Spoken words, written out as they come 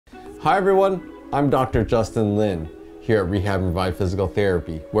Hi everyone, I'm Dr. Justin Lin here at Rehab and Revive Physical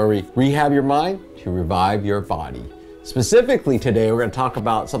Therapy, where we rehab your mind to revive your body. Specifically today, we're going to talk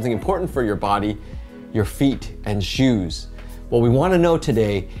about something important for your body, your feet and shoes. What we want to know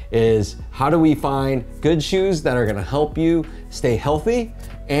today is how do we find good shoes that are going to help you stay healthy,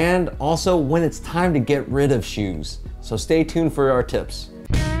 and also when it's time to get rid of shoes. So stay tuned for our tips.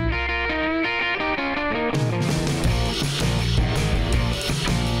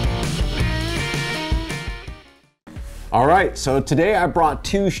 All right, so today I brought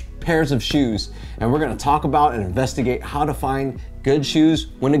two pairs of shoes, and we're gonna talk about and investigate how to find good shoes,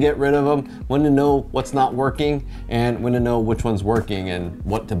 when to get rid of them, when to know what's not working, and when to know which one's working and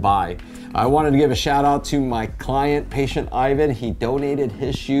what to buy. I wanted to give a shout out to my client, patient Ivan. He donated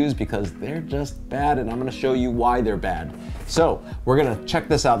his shoes because they're just bad, and I'm gonna show you why they're bad. So we're gonna check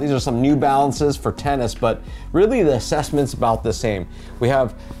this out. These are some New Balances for tennis, but really the assessment's about the same. We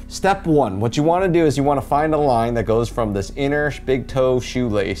have step one. What you wanna do is you wanna find a line that goes from this inner big toe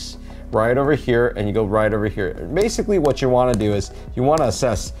shoelace right over here, and you go right over here. Basically what you wanna do is you wanna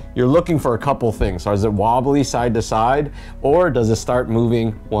assess, you're looking for a couple things. So is it wobbly side to side, or does it start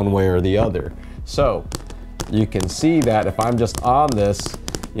moving one way or the other? So you can see that if I'm just on this,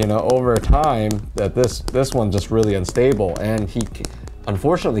 you know, over time, that this one's just really unstable, and he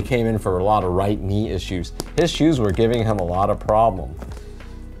unfortunately came in for a lot of right knee issues. His shoes were giving him a lot of problem.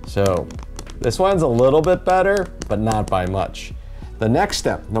 So this one's a little bit better, but not by much. The next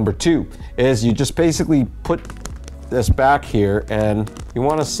step, number two, is you just basically put this back here, and you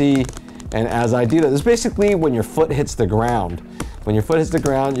wanna see, and as I do that, this is basically when your foot hits the ground. When your foot hits the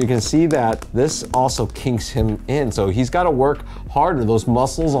ground, you can see that this also kinks him in. So he's gotta work harder. Those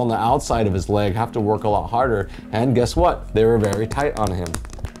muscles on the outside of his leg have to work a lot harder. And guess what? They were very tight on him.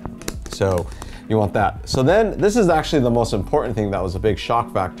 So you want that. So then this is actually the most important thing that was a big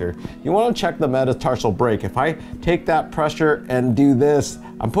shock factor. You wanna check the metatarsal brake. If I take that pressure and do this,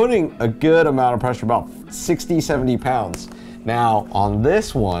 I'm putting a good amount of pressure, about 60, 70 pounds. Now on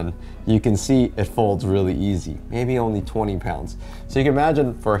this one, you can see it folds really easy, maybe only 20 pounds. So you can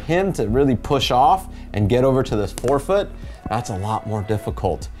imagine for him to really push off and get over to this forefoot, that's a lot more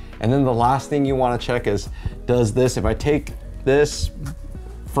difficult. And then the last thing you wanna check is, does this, if I take this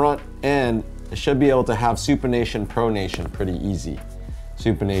front end, it should be able to have supination, pronation pretty easy.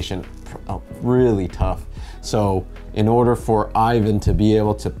 Supination, really tough. So in order for Ivan to be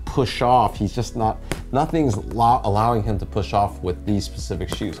able to push off, he's just nothing's allowing him to push off with these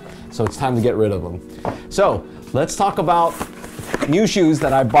specific shoes. So it's time to get rid of them. So let's talk about new shoes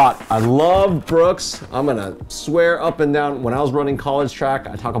that I bought. I love Brooks. I'm gonna swear up and down. When I was running college track,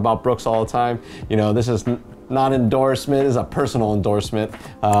 I talk about Brooks all the time. You know, this is not endorsement, is a personal endorsement.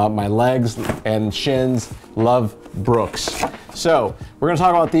 My legs and shins love Brooks. So we're gonna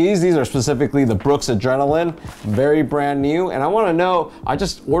talk about these. These are specifically the Brooks Adrenaline, very brand new. And I wanna know, I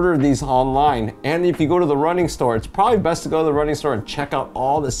just ordered these online. And if you go to the running store, it's probably best to go to the running store and check out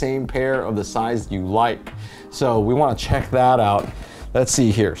all the same pair of the size you like. So we wanna check that out. Let's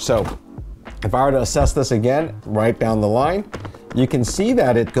see here. So if I were to assess this again, right down the line, you can see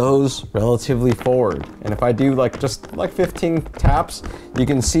that it goes relatively forward. And if I do just like 15 taps, you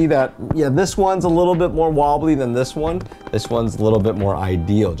can see that, yeah, this one's a little bit more wobbly than this one. This one's a little bit more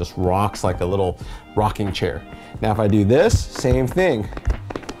ideal, just rocks like a little rocking chair. Now if I do this, same thing,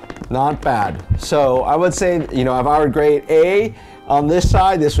 not bad. So I would say, you know, if I were grade A on this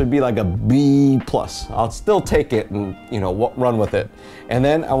side, this would be like a B+. I'll still take it and, you know, run with it. And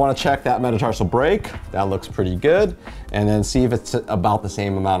then I wanna check that metatarsal brake. That looks pretty good. And then see if it's about the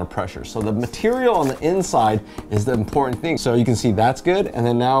same amount of pressure. So the material on the inside is the important thing. So you can see that's good. And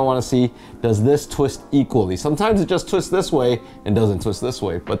then now I wanna see, does this twist equally? Sometimes it just twists this way and doesn't twist this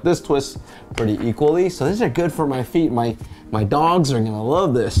way, but this twists pretty equally. So these are good for my feet. My dogs are gonna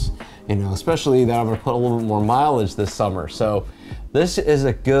love this, you know, especially that I'm gonna put a little bit more mileage this summer. So this is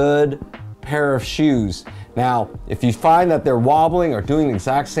a good pair of shoes. Now, if you find that they're wobbling or doing the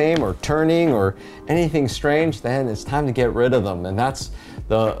exact same or turning or anything strange, then it's time to get rid of them. And that's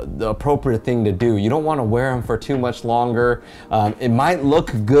the appropriate thing to do. You don't want to wear them for too much longer. It might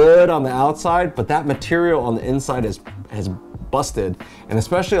look good on the outside, but that material on the inside has busted. And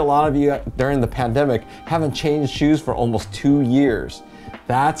especially a lot of you during the pandemic haven't changed shoes for almost 2 years.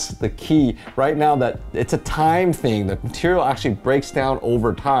 That's the key. Right now, that it's a time thing. The material actually breaks down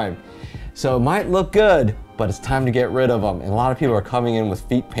over time. So it might look good, but it's time to get rid of them. And a lot of people are coming in with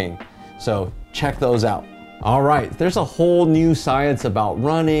feet pain. So check those out. All right, there's a whole new science about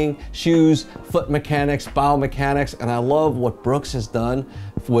running, shoes, foot mechanics, biomechanics, and I love what Brooks has done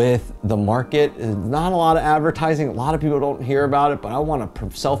with the market. Not a lot of advertising. A lot of people don't hear about it, but I want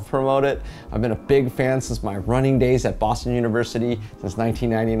to self-promote it. I've been a big fan since my running days at Boston University since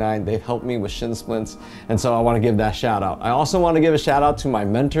 1999. They've helped me with shin splints, and so I want to give that shout out. I also want to give a shout out to my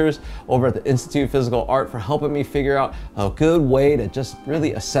mentors over at the Institute of Physical Art for helping me figure out a good way to just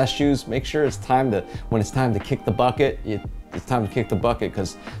really assess shoes, make sure it's time to, when it's time to kick the bucket, it's time to kick the bucket,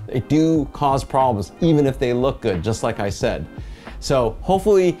 because they do cause problems even if they look good, just like I said. So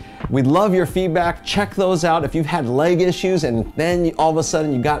hopefully, we'd love your feedback. Check those out. If you've had leg issues and then all of a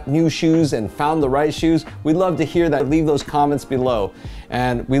sudden you got new shoes and found the right shoes, we'd love to hear that. Leave those comments below.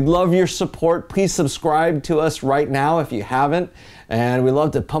 And we'd love your support. Please subscribe to us right now if you haven't. And we love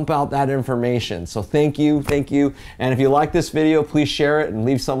to pump out that information. So thank you, thank you. And if you like this video, please share it and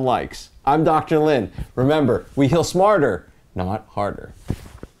leave some likes. I'm Dr. Lin. Remember, we heal smarter, not harder.